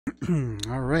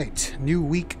Alright, new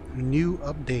week, new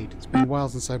update. It's been a while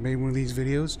since I made one of these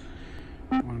videos.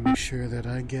 I want to make sure that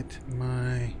I get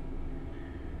my...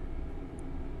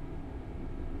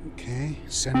 Okay,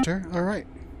 center. Alright.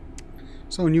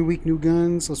 So, new week, new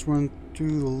guns. Let's run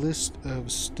through the list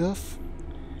of stuff.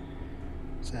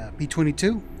 It's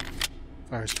B-22.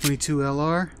 Fires 22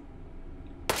 LR.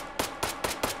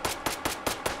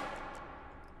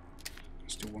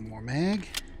 Let's do one more mag.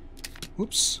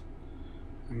 Whoops.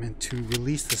 I meant to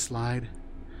release the slide.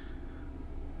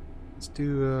 Let's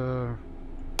do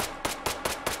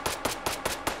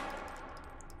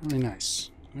really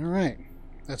nice. Alright.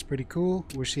 That's pretty cool.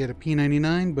 Wish he had a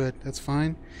P99, but that's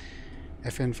fine.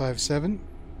 FN57.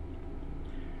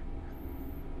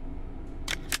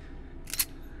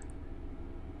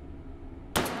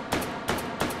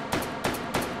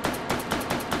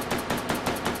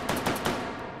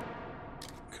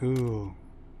 Cool.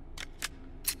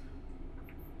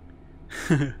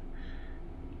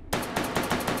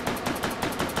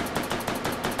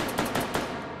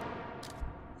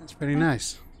 That's pretty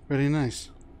nice. Pretty nice.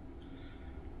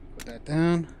 Put that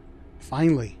down.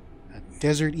 Finally, a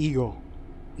Desert Eagle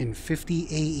in 50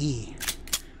 AE.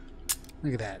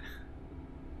 Look at that.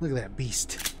 Look at that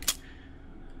beast.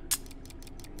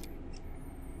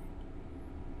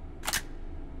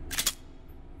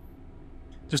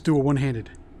 Just do a one-handed.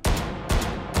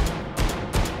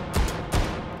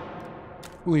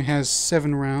 Only has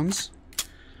 7 rounds,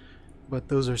 but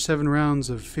those are 7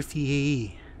 rounds of 50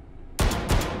 AE.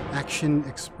 Action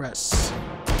Express.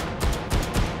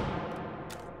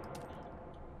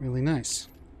 Really nice.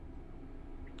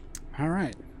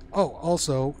 Alright. Oh,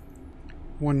 also,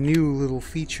 one new little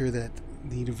feature that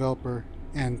the developer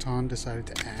Anton decided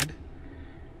to add.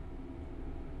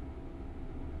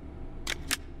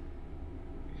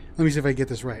 Let me see if I get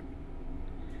this right.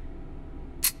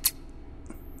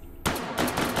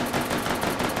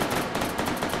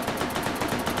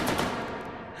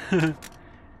 Let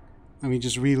me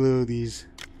just reload these.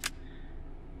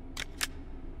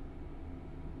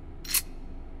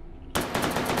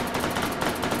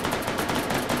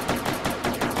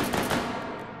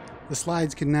 The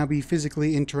slides can now be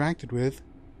physically interacted with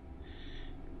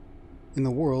in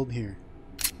the world here.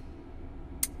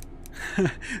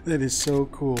 That is so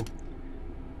cool.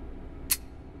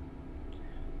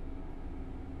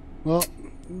 Well,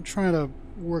 I'm trying to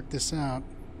work this out.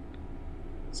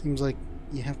 Seems like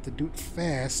you have to do it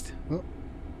fast. Oh.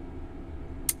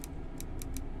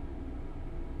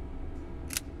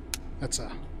 Let's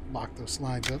lock those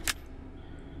slides up.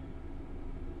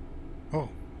 Oh,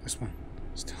 this one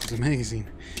still has a magazine.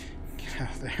 Get out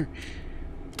of there.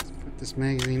 Let's put this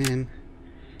magazine in.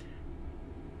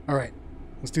 Alright,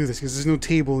 let's do this because there's no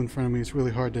table in front of me. It's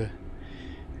really hard to...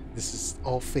 This is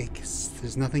all fake.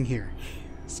 There's nothing here.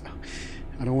 So,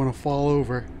 I don't want to fall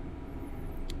over.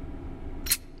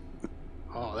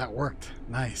 Oh, that worked.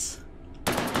 Nice.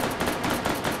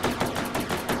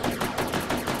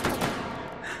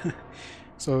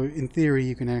 So, in theory,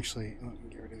 you can actually... Oh,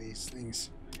 get rid of these things.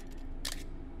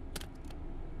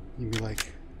 You'd be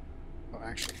like... Oh,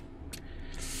 actually...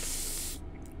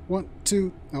 1,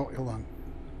 2... Oh, hold on.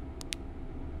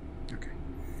 Okay.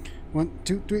 1,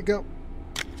 2, 3, go!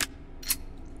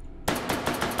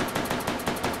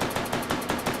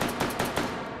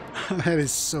 That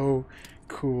is so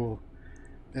cool.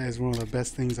 That is one of the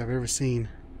best things I've ever seen.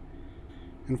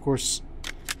 And of course,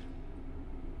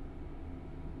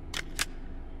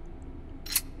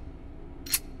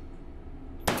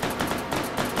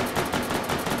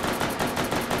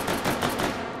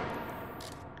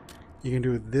 you can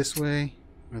do it this way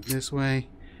or this way.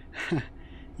 You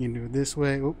can do it this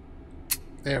way. Oh,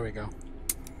 there we go.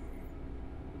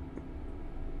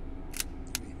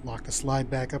 Lock the slide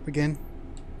back up again.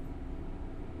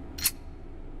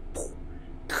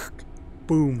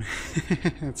 Boom.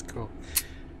 That's cool.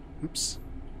 Oops.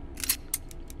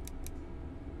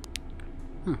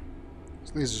 Huh.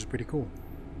 These lasers are pretty cool.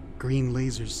 Green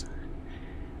lasers.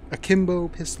 Akimbo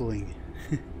pistoling.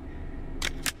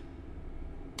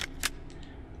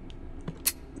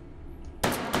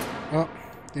 Oh,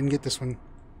 didn't get this one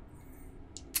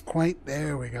quite.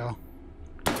 There we go.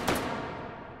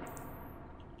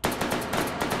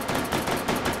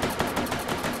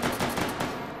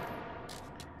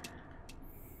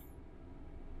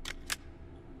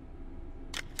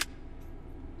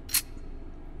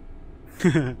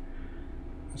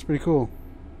 That's pretty cool.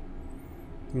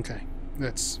 Okay,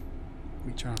 let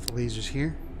me turn off the lasers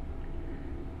here.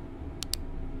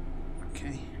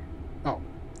 Okay. Oh,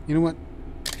 you know what?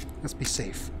 Let's be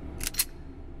safe.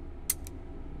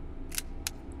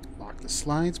 Lock the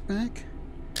slides back.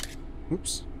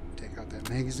 Oops. out that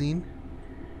magazine.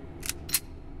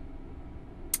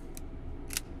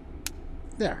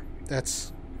 There.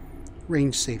 That's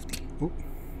range safety. Oop.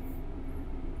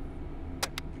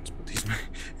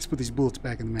 Let's put these bullets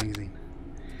back in the magazine.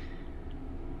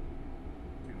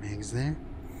 Mags there.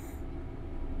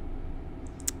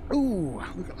 Ooh,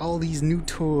 look at all these new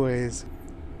toys.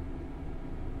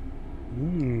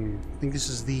 I think this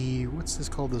is the, what's this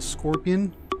called? The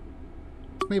Scorpion?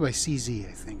 It's made by CZ,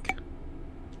 I think.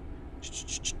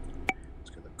 Let's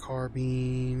get the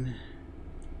carbine.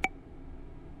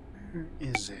 Where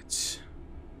is it?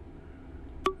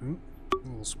 Oh,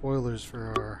 little spoilers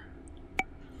for our...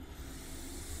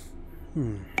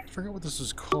 I forgot what this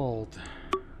is called.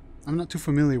 I'm not too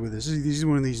familiar with this. This is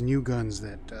one of these new guns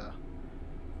that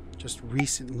just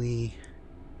recently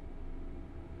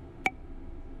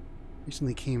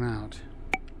came out.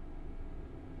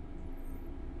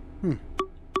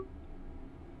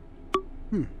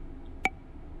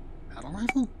 Battle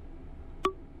rifle?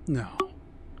 No.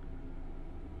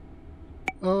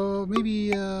 Oh,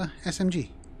 maybe SMG.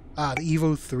 Ah, the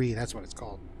Evo 3, that's what it's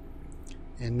called.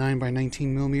 And 9x19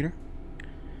 millimeter.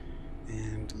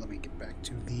 And let me get back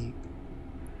to the...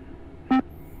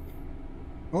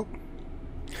 Oh!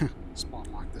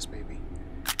 Spawn lock this baby.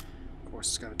 Of course,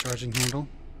 it's got a charging handle.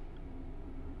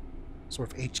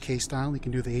 Sort of HK style. You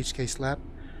can do the HK slap,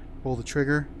 pull the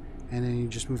trigger, and then you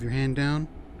just move your hand down.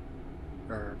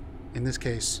 Or, in this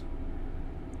case...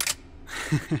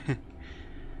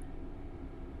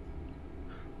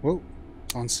 Whoa!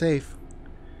 It's on safe.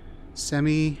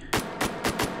 Semi...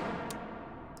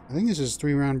 I think this is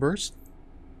 3-round burst.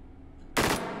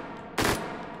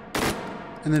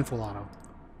 And then full auto.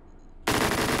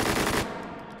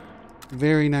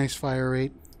 Very nice fire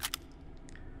rate.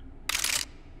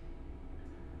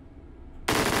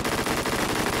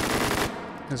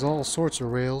 Has all sorts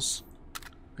of rails.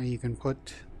 And you can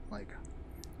put like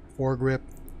foregrip,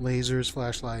 lasers,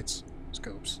 flashlights,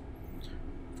 scopes.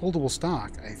 Foldable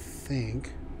stock, I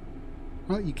think.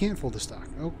 Oh, you can't fold the stock.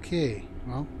 Okay,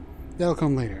 well, that'll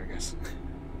come later, I guess.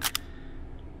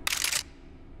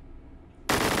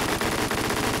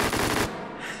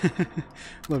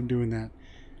 Love doing that.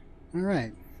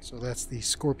 Alright, so that's the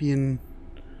Scorpion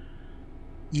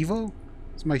Evo.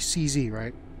 It's my CZ,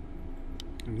 right?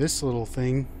 And this little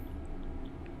thing,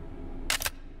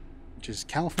 which is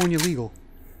California legal.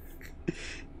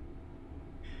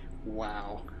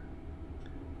 Wow.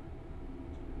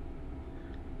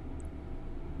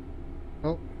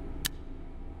 Oh.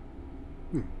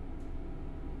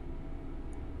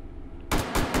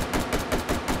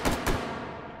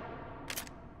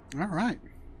 All right.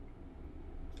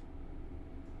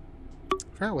 I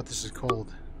forgot what this is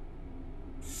called.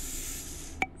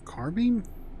 Carbine?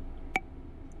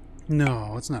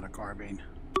 No, it's not a carbine.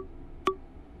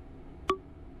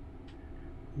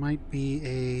 Might be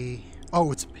a...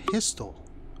 Oh, it's a pistol.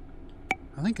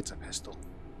 I think it's a pistol.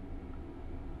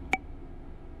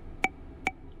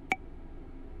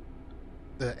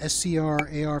 The SCR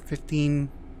AR-15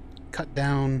 cut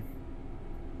down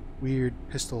weird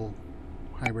pistol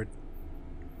hybrid.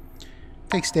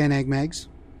 Takes Stanag mags.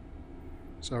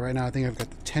 So right now I think I've got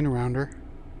the 10 rounder.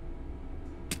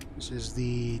 This is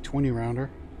the 20 rounder.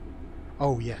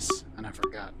 Oh yes, and I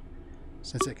forgot.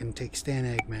 Since it can take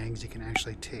Stanag mags, it can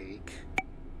actually take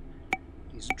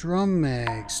these drum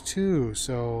mags too.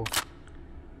 So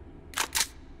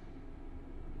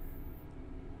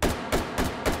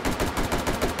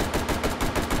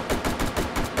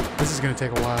this is going to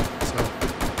take a while, so...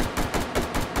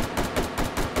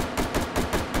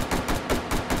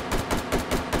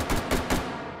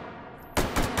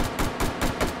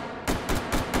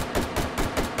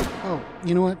 Oh,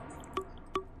 you know what?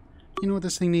 You know what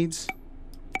this thing needs?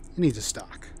 It needs a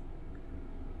stock.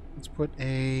 Let's put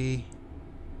a...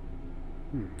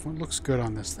 what looks good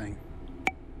on this thing?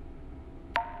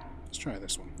 Let's try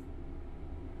this one.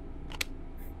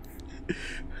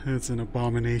 It's an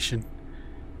abomination.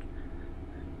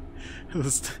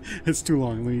 It's too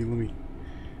long. Let me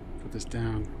put this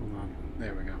down. Hold on.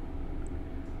 There we go.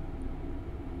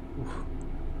 Oof.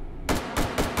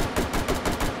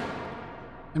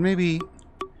 And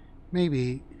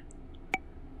maybe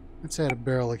let's add a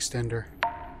barrel extender.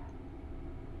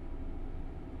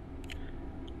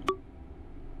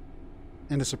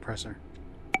 And a suppressor.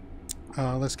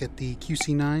 Let's get the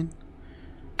QC9,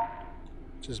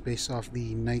 which is based off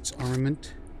the Knight's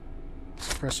Armament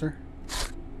suppressor,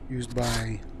 used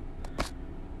by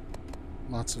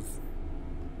lots of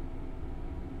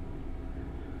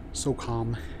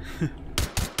SOCOM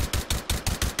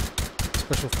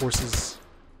Special Forces.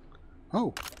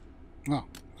 Oh, wow.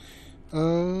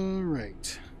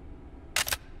 Alright.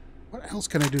 What else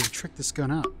can I do to trick this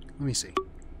gun out? Let me see.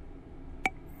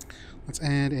 Let's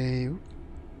add a...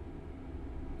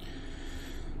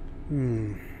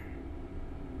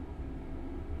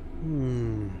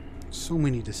 So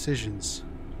many decisions.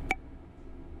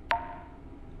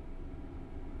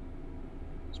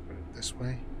 Let's put it this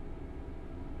way.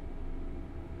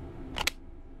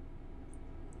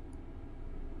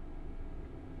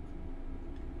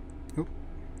 Oop.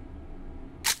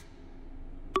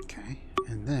 Okay,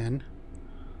 and then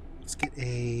let's get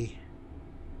a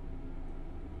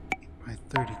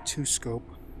 8x32 scope.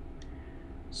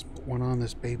 Let's put one on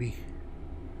this baby.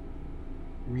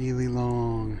 Really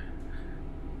long.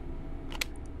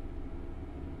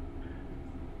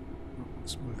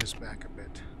 Let's move this back a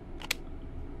bit.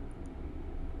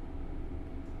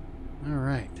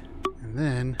 Alright, and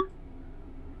then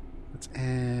let's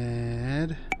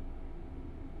add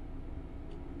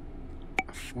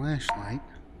a flashlight.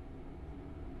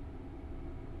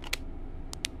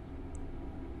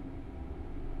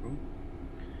 Ooh.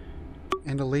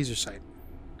 And a laser sight.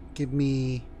 Give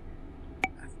me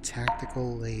a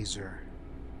tactical laser.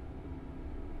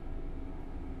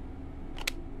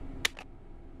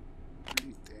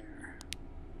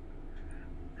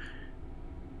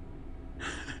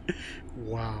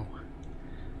 Wow.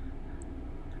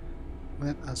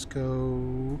 Let us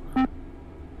go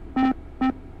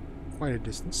quite a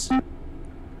distance.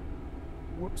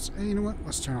 Whoops. Hey, you know what?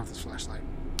 Let's turn off this flashlight.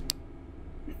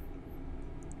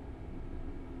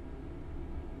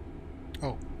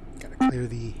 Oh, gotta clear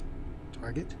the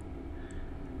target.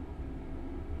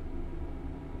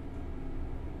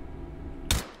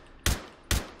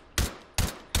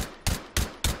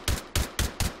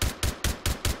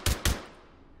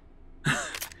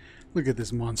 Look at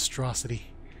this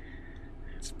monstrosity.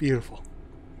 It's beautiful.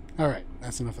 Alright,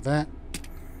 that's enough of that.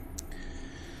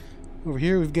 Over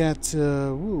here we've got,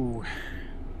 woo,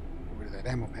 over to that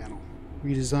ammo panel.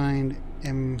 Redesigned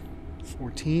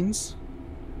M14s.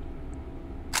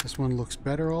 This one looks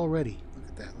better already. Look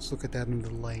at that. Let's look at that under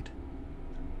the light.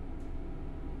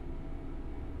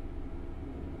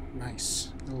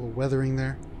 Nice. A little weathering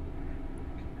there.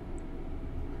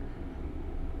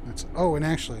 That's, oh, and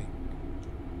actually,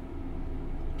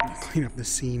 clean up the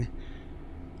scene.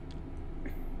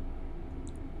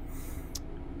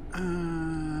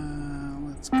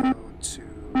 Let's go to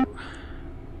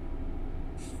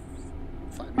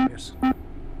 5 meters.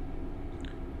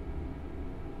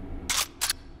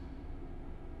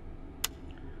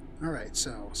 Alright,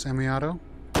 so semi-auto.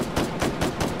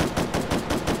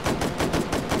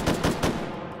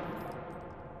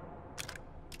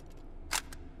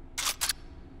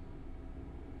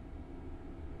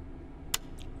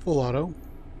 Full auto.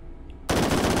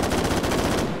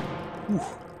 Ooh.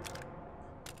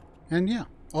 And yeah,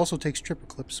 also takes tripper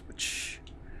clips, which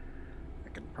I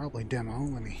could probably demo.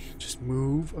 Let me just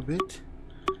move a bit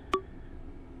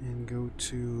and go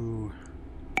to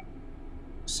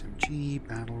SMG,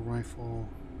 battle rifle,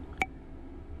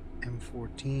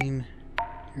 M14.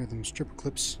 Here are them stripper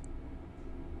clips.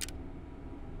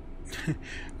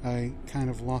 I kind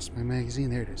of lost my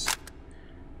magazine. There it is.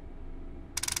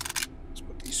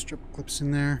 Stripper clips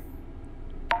in there.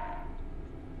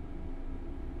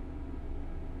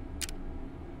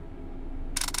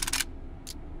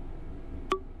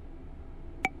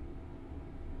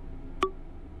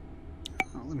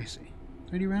 Oh, let me see.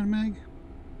 30 round mag?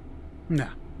 Nah,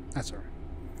 that's alright.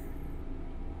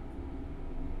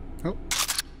 Oh.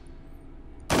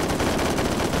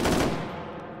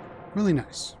 Really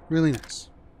nice. Really nice.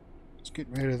 Let's get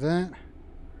rid of that.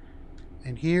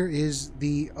 And here is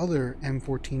the other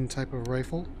M14 type of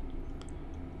rifle.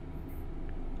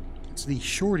 It's the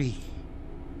Shorty.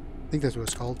 I think that's what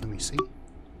it's called. Let me see.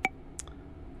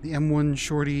 The M1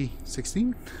 Shorty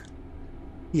 16?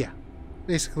 Yeah.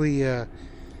 Basically a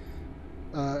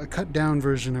cut down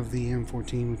version of the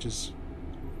M14, which is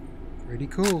pretty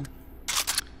cool.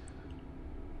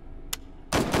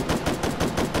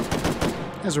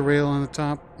 Has a rail on the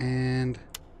top and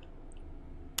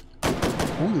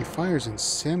only fires in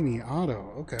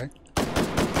semi-auto. Okay.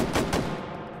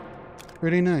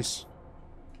 Pretty nice.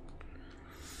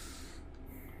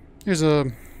 Here's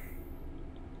a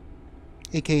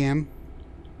AKM.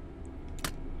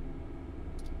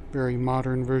 Very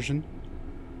modern version.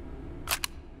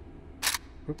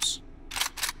 Oops.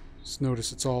 Just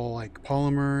notice it's all like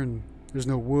polymer and there's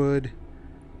no wood,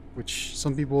 which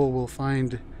some people will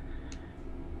find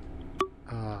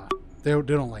they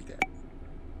don't like that.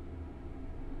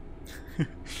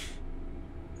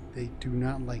 They do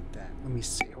not like that. Let me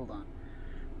see. Hold on.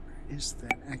 Where is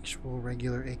that actual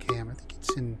regular AKM? I think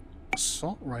it's in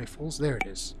assault rifles. There it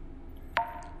is.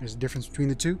 There's a difference between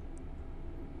the two.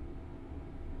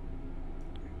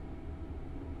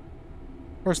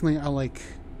 Personally, I like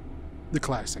the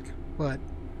classic, but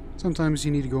sometimes you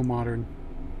need to go modern.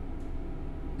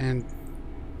 And,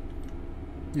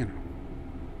 you know,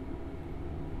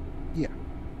 yeah,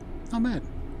 not bad.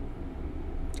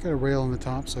 It's got a rail on the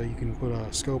top so you can put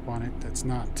a scope on it that's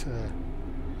not,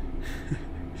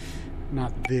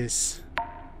 not this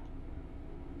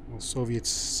little Soviet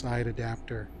side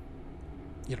adapter.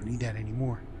 You don't need that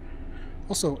anymore.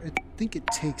 Also, I think it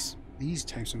takes these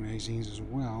types of magazines as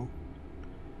well.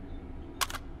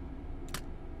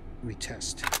 Let me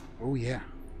test. Oh yeah.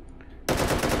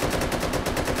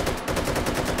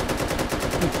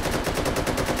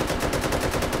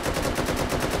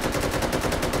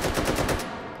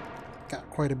 Got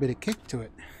quite a bit of kick to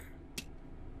it.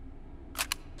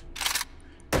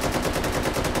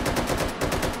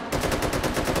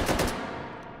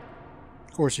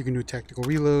 Of course, you can do tactical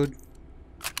reload.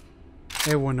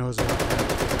 Everyone knows about that.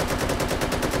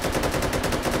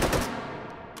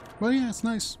 Well, yeah, it's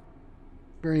nice.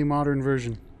 Very modern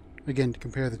version. Again, to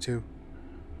compare the two.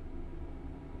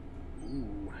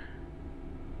 Ooh.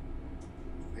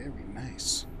 Very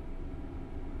nice.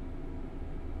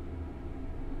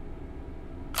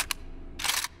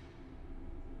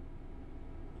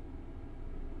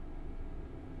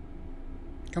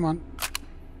 Come on.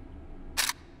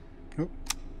 Nope.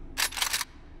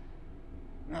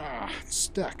 Ah, it's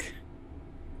stuck.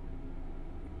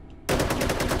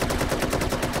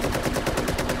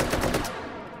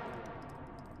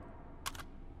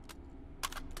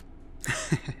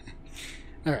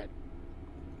 Alright.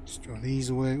 Let's throw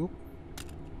these away. Oop.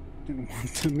 Didn't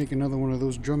want to make another one of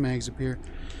those drum mags appear.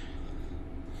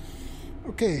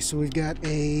 Okay, so we've got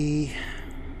a...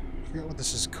 I forgot what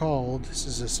this is called. This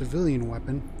is a civilian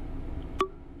weapon.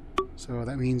 So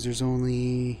that means there's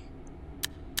only...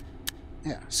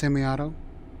 yeah, semi-auto.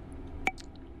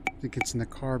 I think it's in the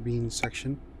carbine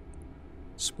section.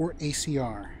 Sport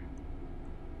ACR.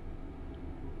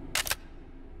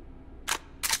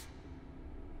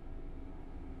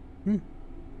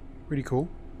 Pretty cool.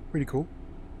 Pretty cool.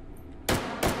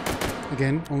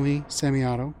 Again, only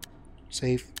semi-auto.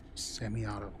 Safe,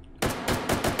 semi-auto.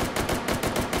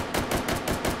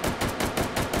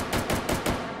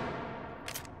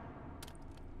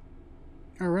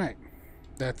 Alright.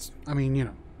 That's, I mean, you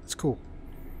know, it's cool.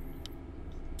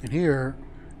 And here...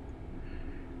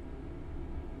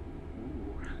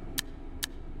 ooh,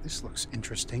 this looks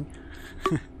interesting.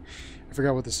 I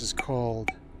forgot what this is called.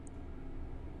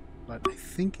 But I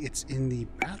think it's in the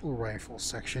battle rifle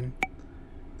section.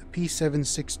 The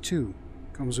P762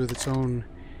 comes with its own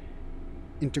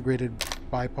integrated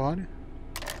bipod.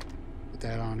 Put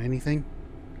that on anything.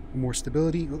 More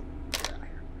stability. Oh, get out of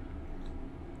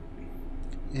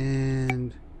here.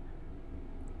 And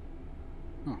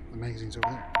oh, the magazine's over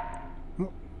there.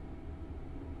 Oh,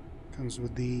 comes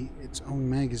with its own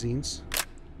magazines.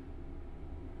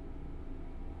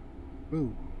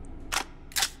 Ooh.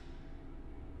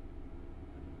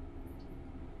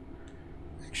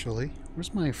 Actually,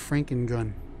 where's my Franken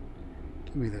gun?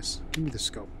 Give me this. Give me the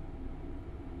scope.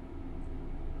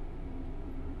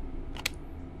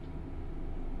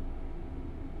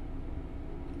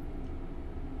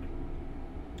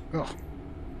 Oh,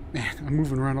 man, I'm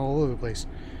moving around all over the place.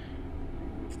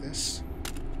 Move this.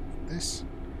 This.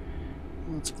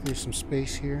 Let's clear some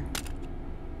space here.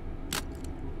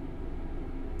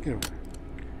 Get over there.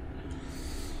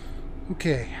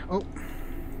 Okay. Oh.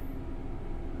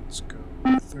 Let's go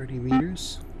 30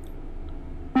 meters.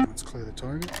 Let's clear the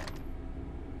target.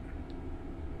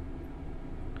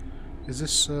 Is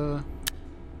this, alright.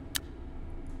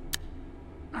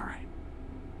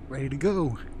 Ready to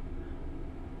go.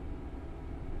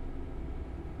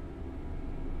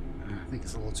 I think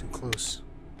it's a little too close.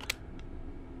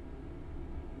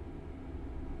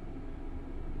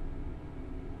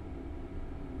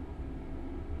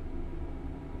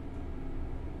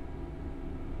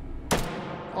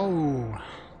 Oh,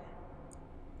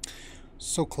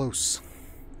 so close.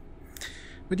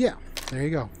 But yeah, there you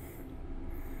go.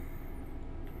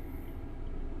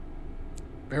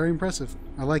 Very impressive.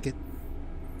 I like it.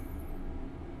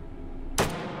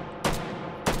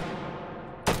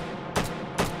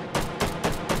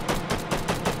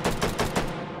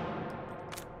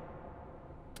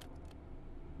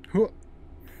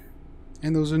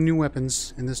 And those are new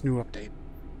weapons in this new update.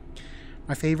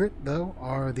 My favorite, though,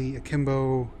 are the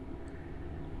akimbo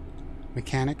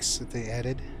mechanics that they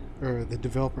added, or the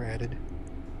developer added.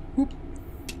 Whoop.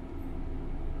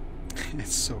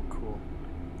 It's so cool.